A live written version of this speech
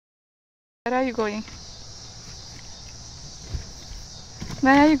Where are you going?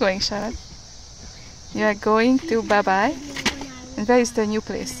 Where are you going, Charlotte? You are going to Bye-Bye. And where is the new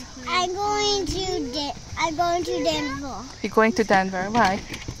place? I'm going to Denver. You're going to Denver. Why?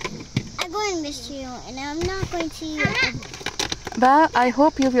 I'm going to miss you, and I'm not going to see you. Well, I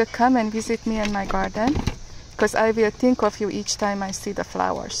hope you will come and visit me in my garden, because I will think of you each time I see the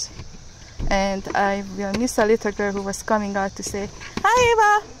flowers. And I will miss a little girl who was coming out to say, "Hi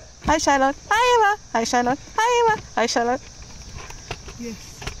Eva! Hi Charlotte! Hi Eva! Hi Charlotte! Hi Eva! Hi Charlotte!" Yes.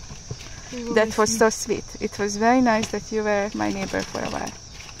 That was so sweet. It was very nice that you were my neighbor for a while.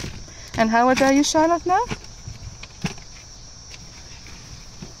 And how old are you, Charlotte, now?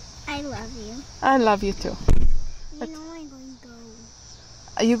 I love you. I love you too. You know I'm going to go.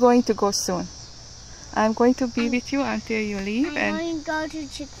 Are you going to go soon? I'm going to be with you until you leave. I'm going to go to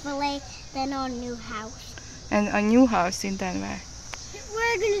Chick-fil-A, then our new house. And a new house in Denver.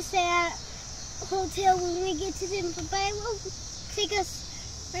 We're going to stay at a hotel when we get to Denver, but it will take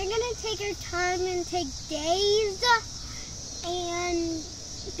us, we're going to take our time and take days, and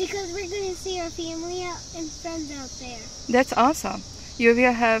because we're going to see our family and friends out there. That's awesome. You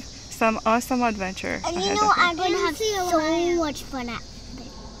will have some awesome adventure. And ahead you know, of you. I'm going to have so much fun at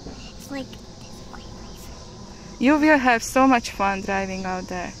it. It's like You will have so much fun driving out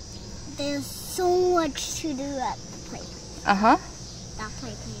there. there's so much to do at the place. Uh-huh. That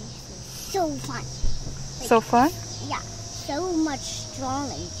place is so fun. So fun? Yeah, so much drawing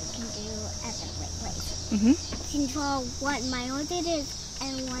you can do at the place. Mm-hmm. You can draw what my orbit is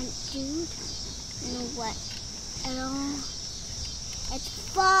and what dude and what at all. It's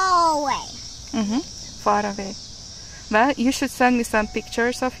far away. Mm-hmm. Far away. Well, you should send me some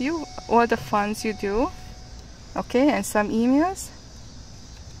pictures of you, all the funs you do. Okay, and some emails.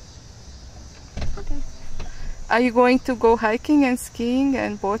 Okay. Are you going to go hiking and skiing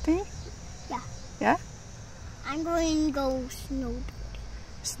and boating? Yeah. Yeah? I'm going to go snowboarding.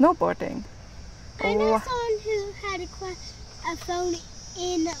 Snowboarding. I know Oh. someone who had a phone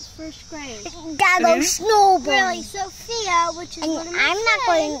in first grade. Really? Snowboarding. Really, Sophia, which is one of my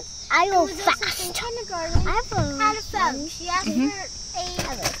friends, I who was also in kindergarten, had a phone. She asked her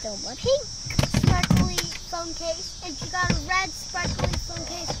a pink sparkly phone case, and she got a red sparkly phone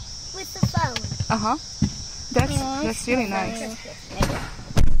case with the phone. Uh-huh. That's really nice.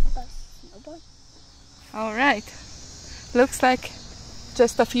 All right. Looks like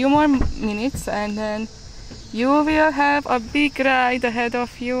just a few more minutes and then you will have a big ride ahead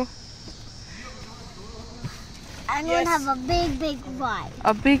of you. I'm going to have a big ride.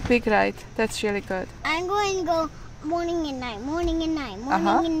 A big ride. That's really good. I'm going to go morning and night, morning and night,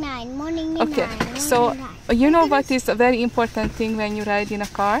 morning and night, morning and Okay, night. so you know what is a very important thing when you ride in a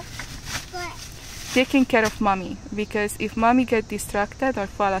car? But Taking care of mommy, because if mommy get distracted or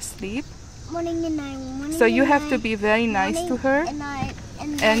fall asleep, morning and night, morning so you and have night, to be very nice to her and night,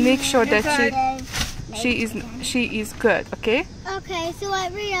 and make sure that she she is good, okay? Okay, so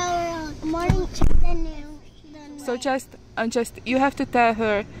every hour, morning, then noon, then So night. just you have to tell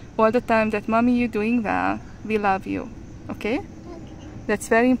her all the time that mommy, you're doing well, we love you, okay? That's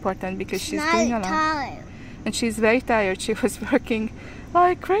very important because she's doing a lot. Tired. And she's very tired. She was working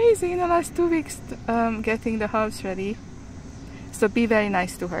like crazy in the last 2 weeks getting the house ready. So be very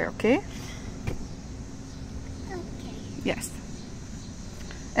nice to her, okay? Okay. Yes.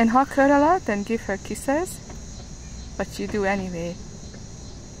 And hug her a lot and give her kisses. But you do anyway,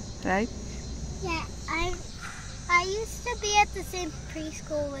 right? Yeah, I used to be at the same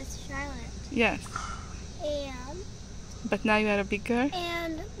preschool with Charlotte, Yes. and But now you are a big girl?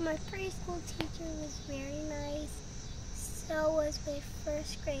 And my preschool teacher was very nice. So was my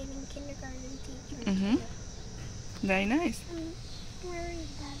first grade and kindergarten teacher. Mm-hmm. Very nice. Where is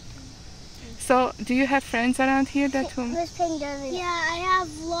that? So, do you have friends around here that whom? Yeah, I have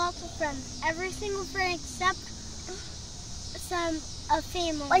lots of friends. Every single friend except some of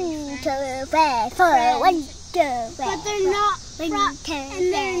family. 1, 2, 3, 4. 1, 2, 3. But they're not.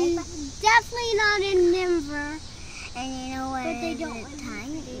 And they're definitely not in Denver. And you know what? But they don't live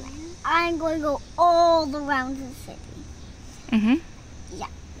in Denver. I'm going to go all around the city. Mm-hmm.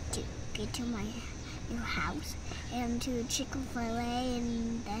 Yeah, to get to my new house and to Chick-fil-A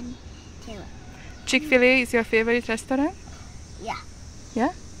and then to Chick-fil-A is your favorite restaurant? yeah.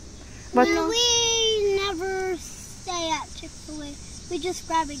 Yeah? But We never stay at Chick-fil-A. We just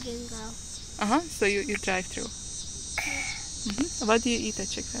grab a and go. uh-huh. So you drive through. Mm-hmm. What do you eat at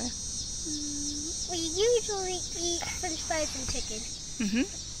Chick-fil-A? We usually eat French fries and chicken. Mm-hmm.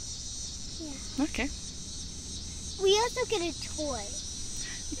 Yeah. Okay. We also get a toy.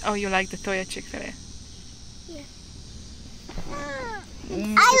 Oh, you like the toy at Chick-fil-A? Yeah.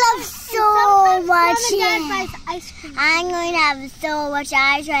 Mm. I love so ice cream. I'm going to have so much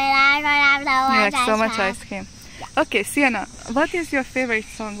ice cream. So much ice cream. Okay, Sienna, what is your favorite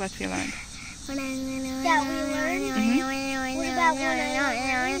song that we learned? That we learned? What about one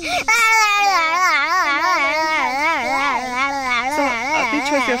So, which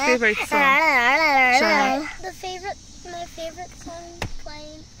was your favorite song, Charlotte? My favorite song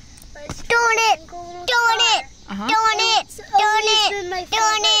playing was Uh-huh.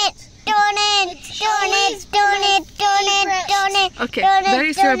 Okay, where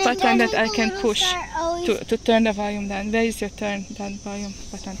is your button that I can push to turn the volume down? Where is your volume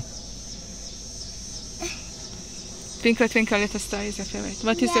button? Twinkle, twinkle, little star is your favorite.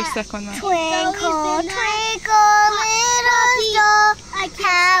 What is your second one? Twinkle, twinkle, little star,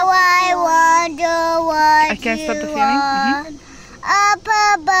 how I wonder what I can't stop the you feeling. are. Up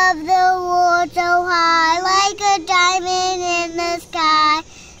above the world so high, like a diamond in the sky.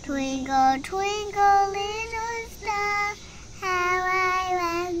 Twinkle, twinkle, little star, how I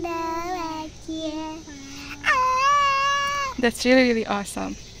wonder what you are. That's really, really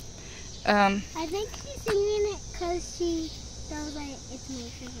awesome. I think she's singing it because she knows like it's my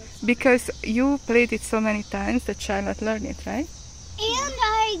favorite song. Because you played it so many times that Charlotte learned it, right?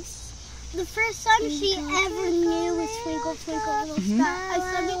 And the first song she ever knew was Twinkle, Twinkle, Little Star. I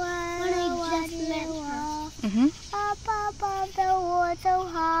sang it when I just met her. Up above the world so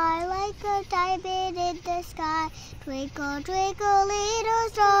high, like a diamond in the sky. Twinkle, twinkle, little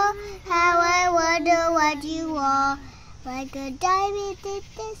star, how I wonder what you are. Like a diamond in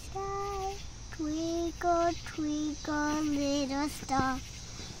the sky. Twinkle, twinkle, little star.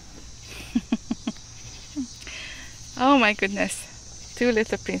 Oh my goodness. Two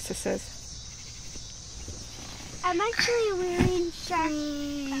little princesses. I'm actually wearing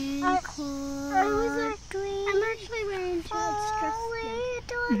I'm actually wearing Charlotte's dress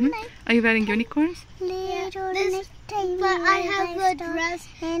now. Are you wearing unicorns? Yeah, but I have the dress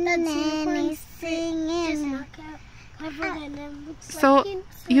that's unicorns just knock out covered and it looks So like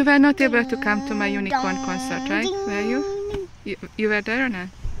you were not able to come to my unicorn concert, right? Were you? You were there or not?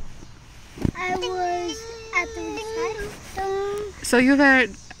 I was at the recital. So you were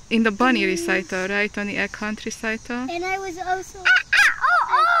in the bunny recital, right? On the egg hunt recital? And I was also at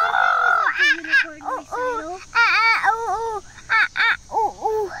the unicorn recital.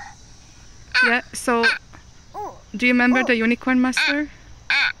 Yeah, so do you remember the unicorn master?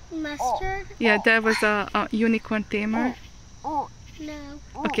 Mustard? Yeah, there was a unicorn tamer. No.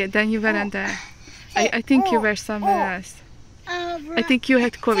 Okay, then you weren't there. I think you were somewhere else. I think you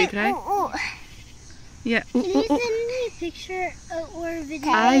had COVID, right? Yeah. Can you send me a picture or a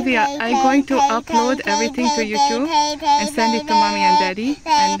video? I'm going to upload everything to YouTube and send it to Mommy and Daddy,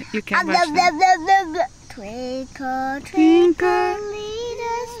 and you can watch them. Twinkle, twinkle,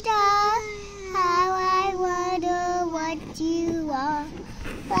 little star, how I wonder what you are.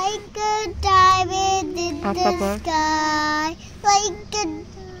 Like a diamond in the sky, like a diamond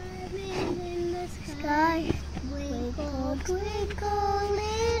in the sky. Twinkle, twinkle,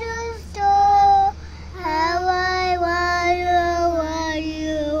 little star, how I wonder what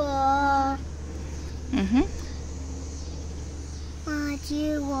you are. What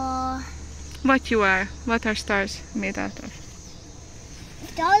you are. What you are? What are stars made out of?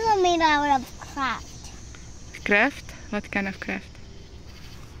 Stars are made out of craft. Craft? What kind of craft?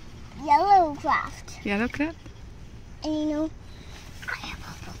 Yellow craft. Yellow craft? And you know,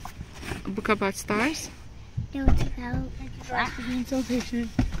 A book about stars? no, it's about craft. So patient.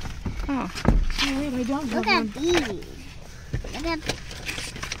 Oh. Oh wait, I don't Look have at these.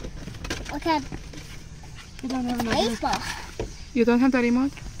 Look at I don't have enough. baseball. You don't have the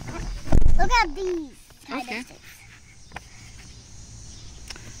remote? Look at these kind Okay. of things.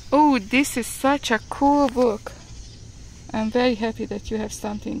 Oh, this is such a cool book. I'm very happy that you have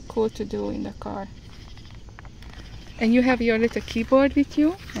something cool to do in the car. And you have your little keyboard with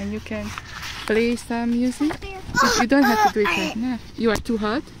you, and you can play some music. You don't have to do it right now. You are too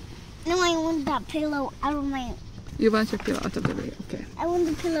hot? No, I want that pillow out of my... You want your pillow out of the way, okay. I want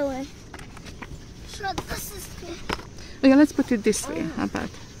the pillow in. Shut this is... Oh yeah, let's put it this way. How about?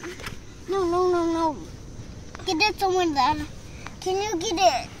 No, no, no, no. Get it somewhere that... Can you get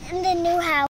it in the new house?